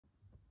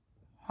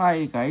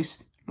Hi guys,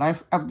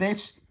 live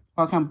updates.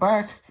 Welcome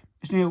back.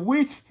 It's new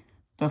week,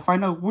 the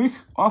final week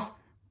of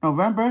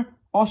November.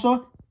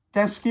 Also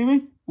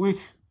Thanksgiving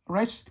week,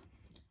 right?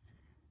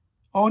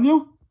 All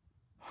new.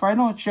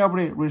 Final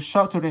Jeopardy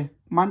result today,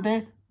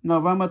 Monday,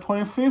 November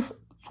 25th,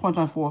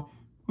 2024.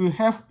 We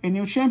have a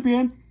new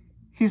champion.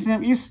 His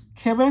name is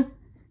Kevin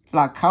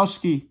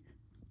Laskowski.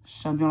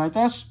 Something like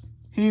that.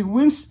 He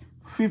wins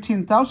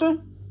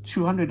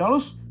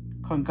 $15,200.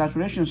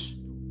 Congratulations.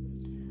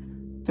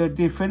 The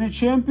defending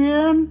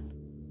champion,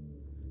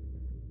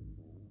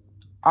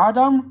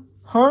 Adam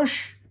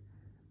Hirsch,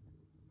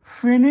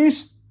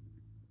 finished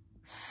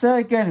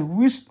second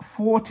with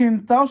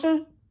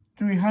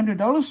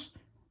 $14,300.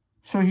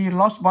 So he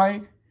lost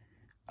by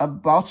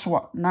about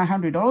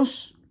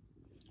 $900.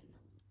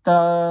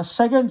 The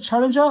second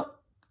challenger,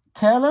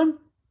 Kellen,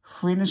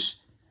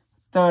 finished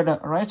third,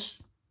 right?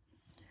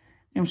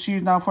 You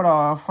see now for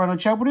the final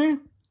Jeopardy,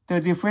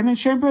 the defending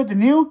champion, the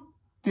new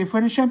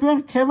defending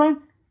champion,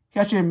 Kevin, he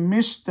actually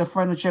missed the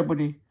final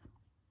Jeopardy.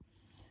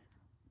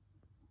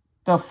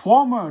 The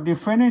former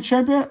defending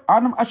champion,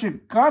 Adam, actually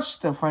got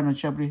the final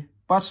Jeopardy,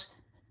 but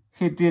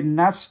he did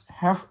not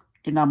have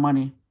enough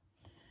money.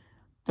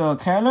 The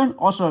Kellen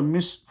also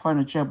missed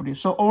final Jeopardy.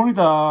 So only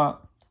the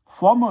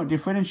former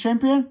defending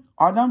champion,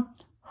 Adam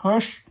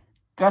Hirsch,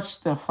 got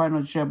the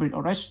final Jeopardy.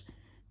 Alright.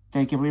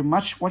 Thank you very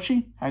much for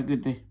watching. Have a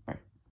good day. Bye.